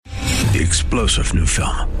The explosive new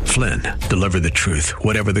film, Flynn, deliver the truth,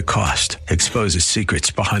 whatever the cost, exposes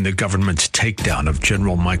secrets behind the government's takedown of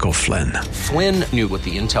General Michael Flynn. Flynn knew what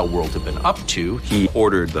the intel world had been up to. He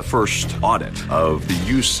ordered the first audit of the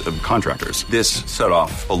use of contractors. This set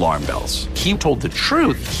off alarm bells. He told the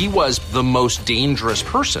truth. He was the most dangerous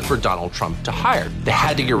person for Donald Trump to hire. They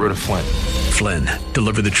had to get rid of Flynn. Flynn,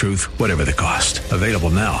 deliver the truth, whatever the cost. Available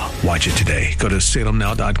now. Watch it today. Go to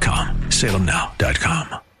salemnow.com.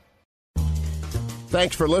 salemnow.com.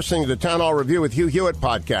 Thanks for listening to the Town Hall Review with Hugh Hewitt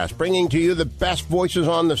podcast, bringing to you the best voices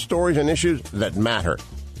on the stories and issues that matter.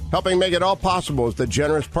 Helping make it all possible is the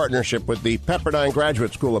generous partnership with the Pepperdine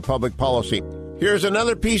Graduate School of Public Policy. Here's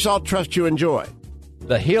another piece I'll trust you enjoy.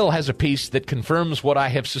 The Hill has a piece that confirms what I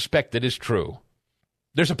have suspected is true.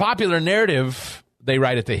 There's a popular narrative, they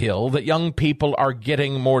write at The Hill, that young people are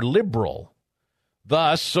getting more liberal.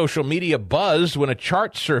 Thus, social media buzzed when a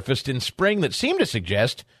chart surfaced in spring that seemed to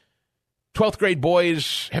suggest 12th grade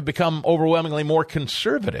boys have become overwhelmingly more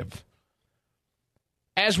conservative.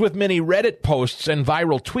 As with many Reddit posts and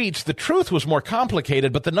viral tweets, the truth was more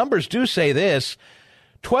complicated, but the numbers do say this.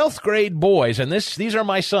 12th grade boys, and these are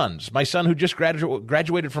my sons, my son who just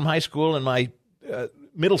graduated from high school and my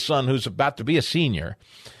middle son who's about to be a senior.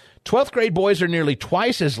 12th grade boys are nearly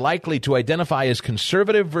twice as likely to identify as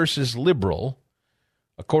conservative versus liberal,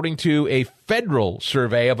 according to a federal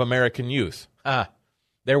survey of American youth.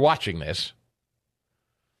 They're watching this.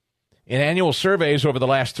 In annual surveys over the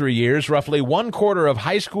last 3 years, roughly 1/4 of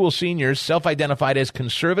high school seniors self-identified as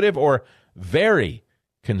conservative or very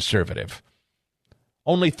conservative.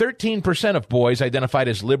 Only 13% of boys identified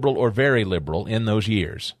as liberal or very liberal in those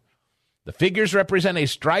years. The figures represent a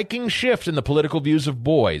striking shift in the political views of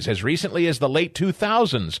boys. As recently as the late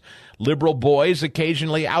 2000s, liberal boys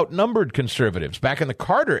occasionally outnumbered conservatives. Back in the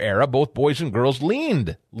Carter era, both boys and girls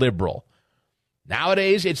leaned liberal.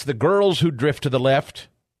 Nowadays, it's the girls who drift to the left.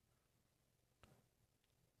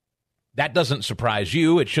 That doesn't surprise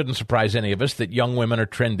you. It shouldn't surprise any of us that young women are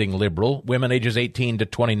trending liberal. Women ages 18 to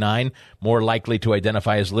 29 more likely to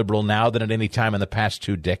identify as liberal now than at any time in the past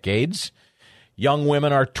 2 decades. Young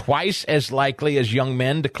women are twice as likely as young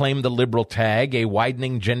men to claim the liberal tag, a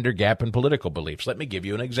widening gender gap in political beliefs. Let me give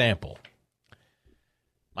you an example.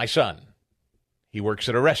 My son, he works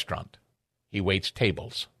at a restaurant. He waits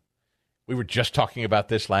tables. We were just talking about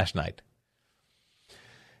this last night.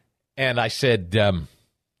 And I said,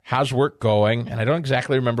 how's work going? And I don't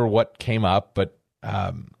exactly remember what came up, but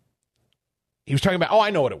he was talking about,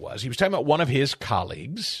 I know what it was. He was talking about one of his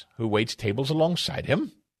colleagues who waits tables alongside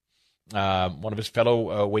him, one of his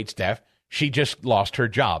fellow waitstaff. She just lost her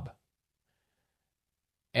job.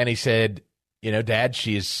 And he said, Dad,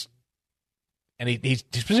 she's, and he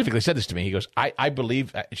specifically said this to me. He goes, I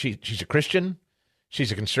believe she's a Christian. She's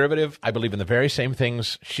a conservative. I believe in the very same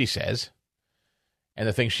things she says and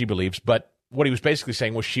the things she believes. But what he was basically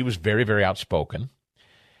saying was she was very, very outspoken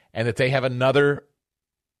and that they have another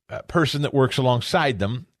person that works alongside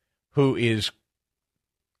them who is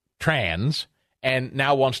trans and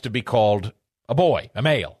now wants to be called a boy, a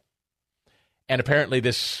male. And apparently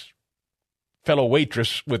this fellow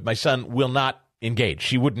waitress with my son will not engage.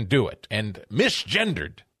 She wouldn't do it and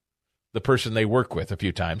misgendered the person they work with a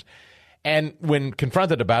few times. And when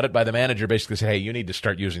confronted about it by the manager, basically said, hey, you need to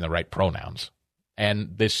start using the right pronouns.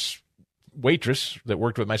 And this waitress that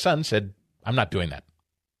worked with my son said, I'm not doing that.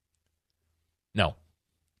 No.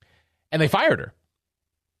 And they fired her.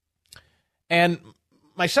 And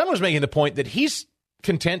my son was making the point that he's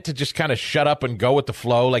content to just kind of shut up and go with the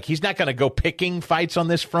flow. Like he's not going to go picking fights on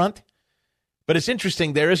this front. But it's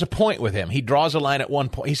interesting. There is a point with him. He draws a line at one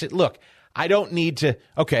point. He said, look, I don't need to,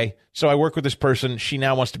 okay, so I work with this person. She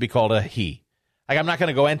now wants to be called a he. Like, I'm not going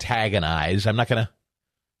to go antagonize. I'm not going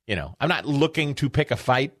to, I'm not looking to pick a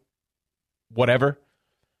fight, whatever.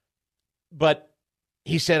 But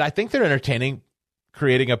he said, I think they're entertaining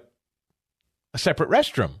creating a separate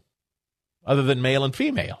restroom other than male and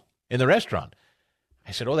female in the restaurant.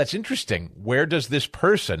 I said, oh, that's interesting. Where does this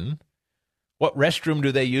person, what restroom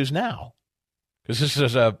do they use now? Because this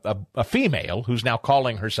is a female who's now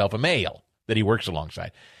calling herself a male that he works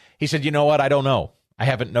alongside. He said, you know what? I don't know. I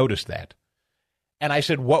haven't noticed that. And I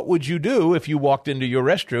said, what would you do if you walked into your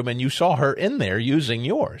restroom and you saw her in there using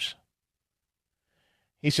yours?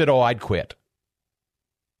 He said, I'd quit.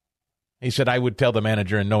 He said, I would tell the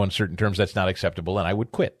manager in no uncertain terms that's not acceptable, and I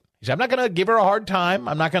would quit. He said, I'm not going to give her a hard time.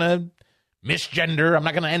 I'm not going to misgender. I'm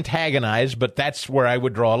not going to antagonize, but that's where I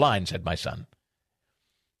would draw a line, said my son.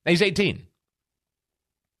 And he's 18.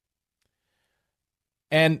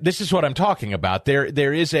 And this is what I'm talking about. There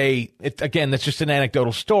is again, that's just an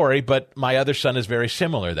anecdotal story, but my other son is very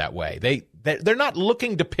similar that way. They're not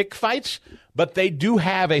looking to pick fights, but they do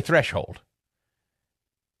have a threshold.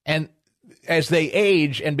 And as they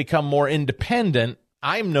age and become more independent,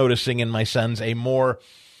 I'm noticing in my sons a more,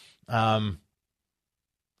 in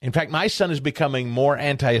fact, my son is becoming more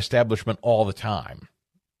anti-establishment all the time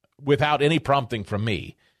without any prompting from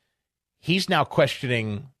me. He's now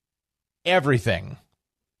questioning everything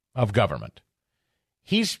of government.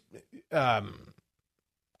 He's, I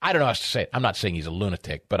don't know how to say it. I'm not saying he's a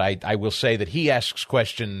lunatic, but I will say that he asks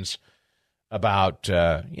questions about,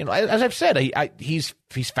 as I've said, he's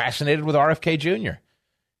fascinated with RFK Jr.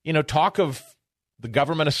 Talk of the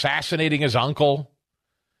government assassinating his uncle,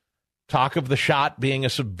 talk of the shot being a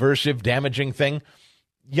subversive, damaging thing.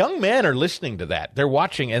 Young men are listening to that. They're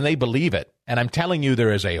watching, and they believe it. And I'm telling you,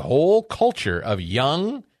 there is a whole culture of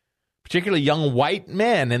young, particularly young white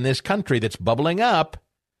men in this country that's bubbling up.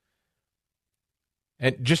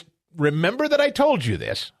 And just remember that I told you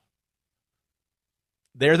this.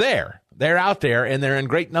 They're there. They're out there, and they're in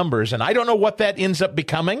great numbers. And I don't know what that ends up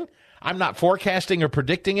becoming. I'm not forecasting or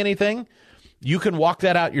predicting anything. You can walk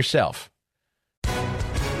that out yourself.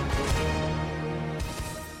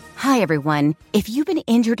 Hi, everyone. If you've been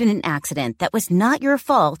injured in an accident that was not your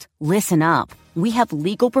fault, listen up. We have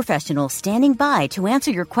legal professionals standing by to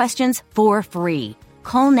answer your questions for free.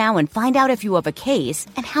 Call now and find out if you have a case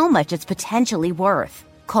and how much it's potentially worth.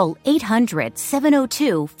 Call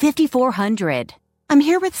 800-702-5400. I'm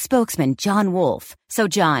here with spokesman John Wolf. So,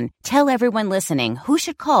 John, tell everyone listening who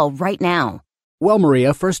should call right now. Well,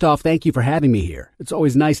 Maria, first off, thank you for having me here. It's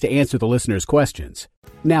always nice to answer the listeners' questions.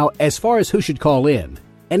 Now, as far as who should call in,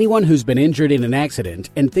 anyone who's been injured in an accident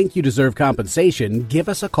and think you deserve compensation, give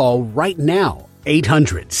us a call right now.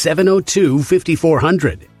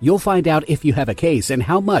 800-702-5400. You'll find out if you have a case and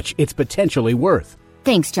how much it's potentially worth.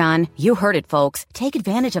 Thanks, John. You heard it, folks. Take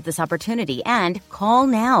advantage of this opportunity and call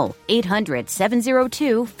now.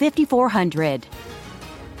 800-702-5400.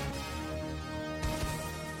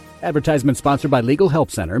 Advertisement sponsored by Legal Help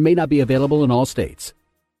Center. May not be available in all states.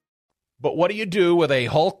 But what do you do with a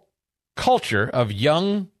whole culture of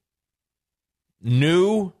young,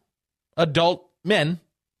 new adult men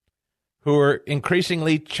who are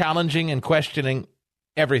increasingly challenging and questioning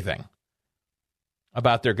everything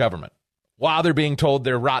about their government while they're being told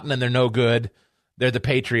they're rotten and they're no good, they're the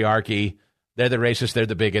patriarchy, they're the racists, they're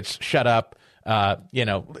the bigots, shut up, let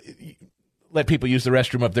people use the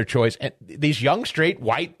restroom of their choice. And these young, straight,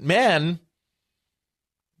 white men,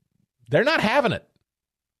 they're not having it.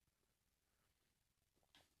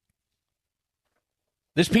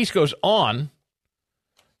 This piece goes on.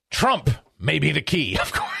 Trump may be the key,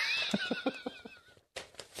 of course.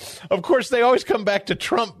 Of course, they always come back to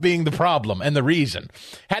Trump being the problem and the reason.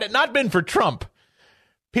 Had it not been for Trump,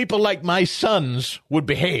 people like my sons would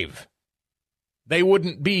behave. They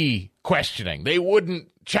wouldn't be questioning. They wouldn't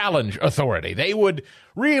challenge authority. They would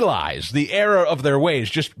realize the error of their ways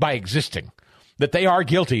just by existing, that they are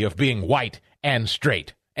guilty of being white and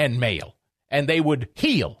straight and male, and they would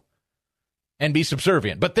heal and be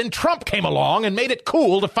subservient. But then Trump came along and made it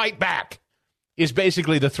cool to fight back, is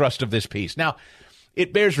basically the thrust of this piece. Now,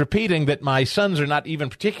 it bears repeating that my sons are not even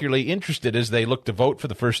particularly interested as they look to vote for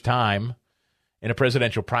the first time in a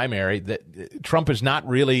presidential primary. That Trump is not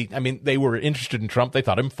really, they were interested in Trump. They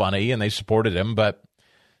thought him funny and they supported him, but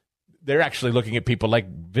they're actually looking at people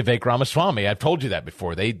like Vivek Ramaswamy. I've told you that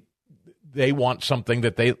before. They want something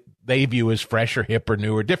that they view as fresh or hip or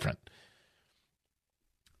new or different.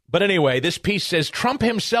 But anyway, this piece says Trump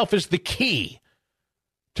himself is the key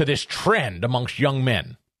to this trend amongst young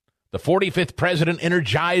men. The 45th president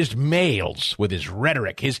energized males with his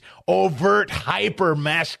rhetoric, his overt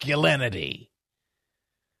hyper-masculinity.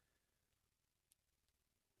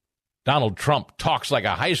 Donald Trump talks like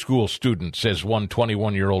a high school student, says one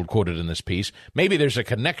 21-year-old quoted in this piece. Maybe there's a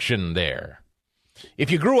connection there. If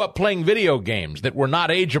you grew up playing video games that were not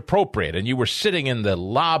age-appropriate and you were sitting in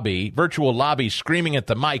the virtual lobby, screaming at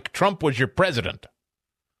the mic, Trump was your president.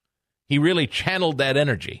 He really channeled that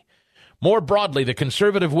energy. More broadly, the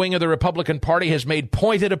conservative wing of the Republican Party has made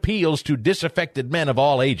pointed appeals to disaffected men of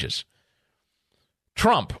all ages.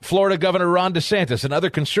 Trump, Florida Governor Ron DeSantis, and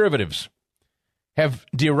other conservatives have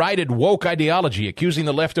derided woke ideology, accusing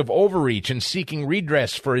the left of overreach and seeking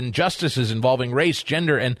redress for injustices involving race,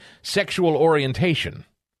 gender, and sexual orientation.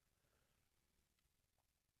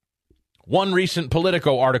 One recent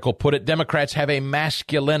Politico article put it, Democrats have a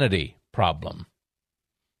masculinity problem.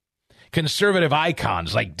 Conservative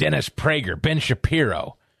icons like Dennis Prager, Ben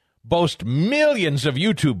Shapiro boast millions of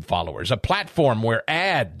YouTube followers, a platform where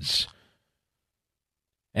ads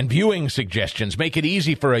and viewing suggestions make it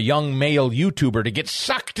easy for a young male YouTuber to get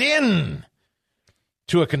sucked in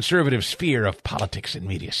to a conservative sphere of politics and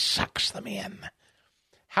media sucks them in.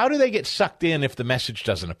 How do they get sucked in if the message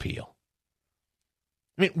doesn't appeal?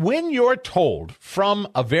 I mean, when you're told from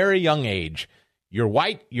a very young age, you're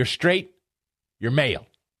white, you're straight, you're male,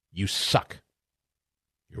 you suck.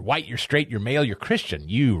 You're white, you're straight, you're male, you're Christian,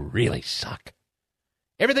 you really suck.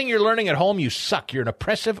 Everything you're learning at home, you suck. You're an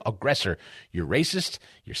oppressive aggressor. You're racist,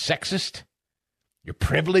 you're sexist, you're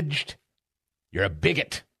privileged, you're a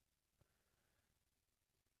bigot.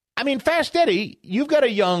 I mean, Fast Eddie, you've got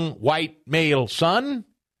a young white male son.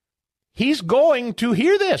 He's going to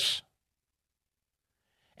hear this.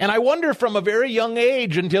 And I wonder from a very young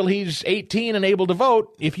age until he's 18 and able to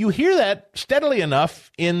vote, if you hear that steadily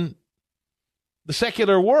enough in the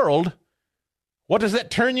secular world, what does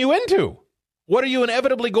that turn you into? What are you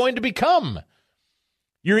inevitably going to become?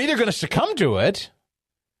 You're either going to succumb to it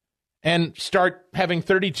and start having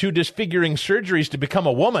 32 disfiguring surgeries to become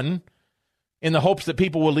a woman in the hopes that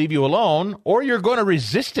people will leave you alone, or you're going to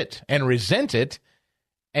resist it and resent it,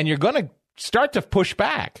 and you're going to start to push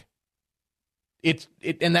back.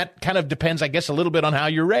 And that kind of depends, I guess, a little bit on how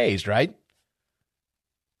you're raised, right?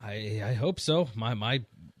 I hope so.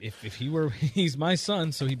 If he's my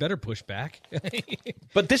son, so he better push back.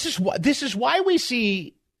 But this is why we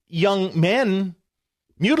see young men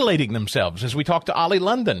mutilating themselves. As we talked to Ollie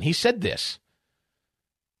London, he said this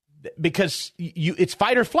because it's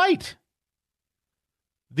fight or flight.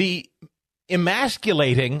 The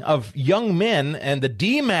emasculating of young men and the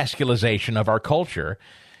demasculization of our culture,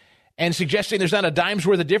 and suggesting there's not a dime's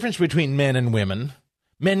worth of difference between men and women.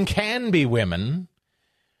 Men can be women.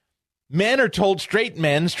 Men are told, straight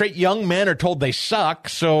young men are told they suck,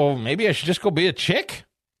 so maybe I should just go be a chick?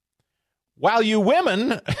 While you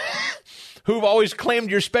women, who've always claimed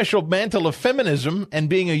your special mantle of feminism and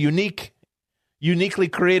being a uniquely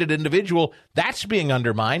created individual, that's being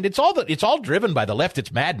undermined. It's all driven by the left.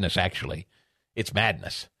 It's madness, actually. It's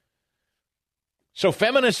madness. So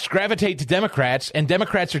feminists gravitate to Democrats, and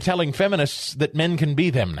Democrats are telling feminists that men can be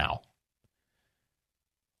them now.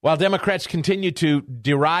 While Democrats continue to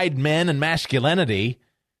deride men and masculinity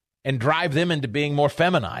and drive them into being more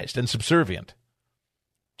feminized and subservient.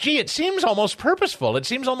 Gee, it seems almost purposeful. It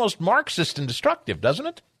seems almost Marxist and destructive, doesn't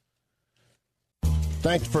it?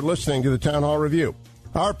 Thanks for listening to the Town Hall Review.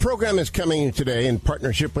 Our program is coming today in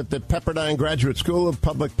partnership with the Pepperdine Graduate School of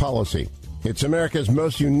Public Policy. It's America's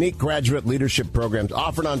most unique graduate leadership programs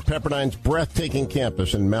offered on Pepperdine's breathtaking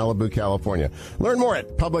campus in Malibu, California. Learn more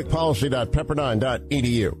at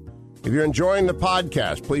publicpolicy.pepperdine.edu. If you're enjoying the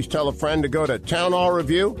podcast, please tell a friend to go to Town Hall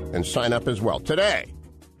Review and sign up as well today.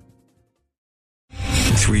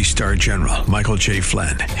 3-star General Michael J.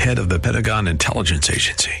 Flynn, head of the Pentagon Intelligence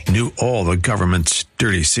Agency, knew all the government's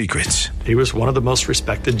dirty secrets. He was one of the most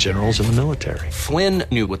respected generals in the military. Flynn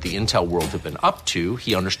knew what the intel world had been up to.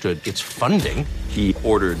 He understood its funding. He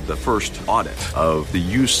ordered the first audit of the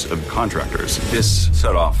use of contractors. This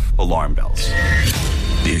set off alarm bells.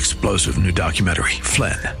 The explosive new documentary,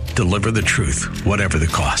 Flynn, Deliver the Truth, Whatever the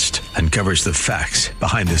Cost, uncovers the facts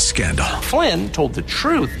behind this scandal. Flynn told the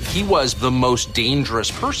truth. He was the most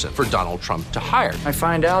dangerous person for Donald Trump to hire. I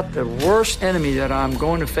find out the worst enemy that I'm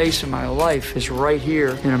going to face in my life is right here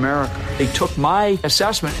in America. They took my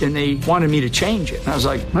assessment and they wanted me to change it. And I was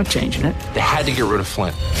like, I'm not changing it. They had to get rid of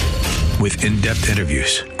Flynn. With in-depth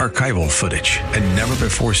interviews, archival footage, and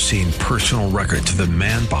never-before-seen personal records of the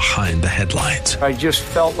man behind the headlines. I just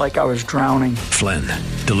felt like I was drowning. Flynn,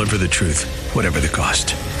 Deliver the Truth, Whatever the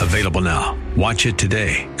Cost. Available now. Watch it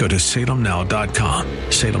today. Go to salemnow.com.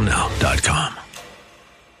 salemnow.com.